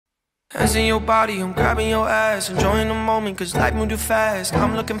Hands in your body, I'm grabbing your ass, enjoying the moment cause life moved too fast.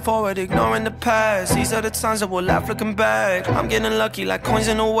 I'm looking forward, ignoring the past. These are the times that we'll laugh looking back. I'm getting lucky like coins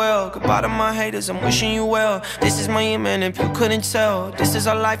in a well. Goodbye to my haters, I'm wishing you well. This is my aim, and if you couldn't tell, this is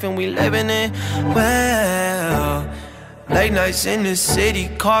our life and we living it well. Late nights in the city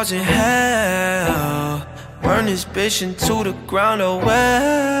causing hell. Burn this bitch into the ground, oh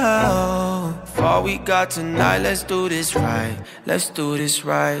well. For all we got tonight, let's do this right. Let's do this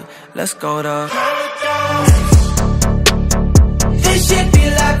right. Let's go to paradise. This shit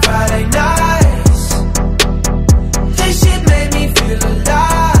feel like Friday nights. This shit made me feel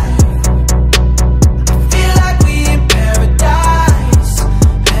alive. I feel like we in paradise.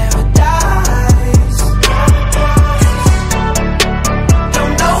 Paradise.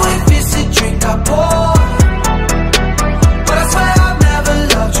 Don't know if it's a drink I pour, but I swear I've never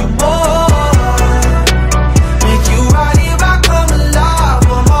loved you more. Make you right here, I come alive.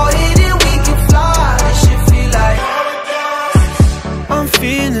 One more hit and we can fly. This shit feel like paradise. I'm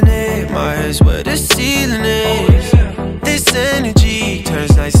feeling it, my head's where the ceiling is. This energy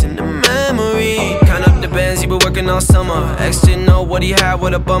turns nights into memory. Count up the bands, he been working all summer. Ex didn't know what he had,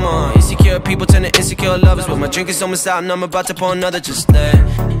 what a bummer. Insecure people turn to insecure lovers. But my drink is almost out and I'm about to pour another. Just let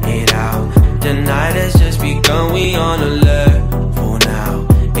it out. The night has just begun, we on a level now.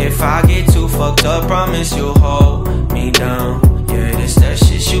 If I get too fucked up, promise you'll hold me down. Yeah, this that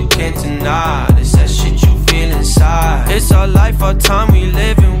shit you can't deny. This that shit you feel inside. It's our life, our time, we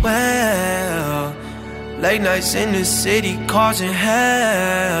living well. Late nights in the city causing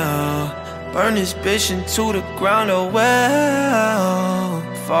hell. Burn this bitch into the ground, oh well.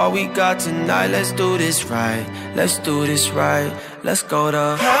 For all we got tonight, let's do this right. Let's do this right. Let's go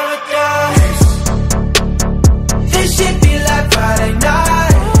to paradise. This shit feel like Friday night.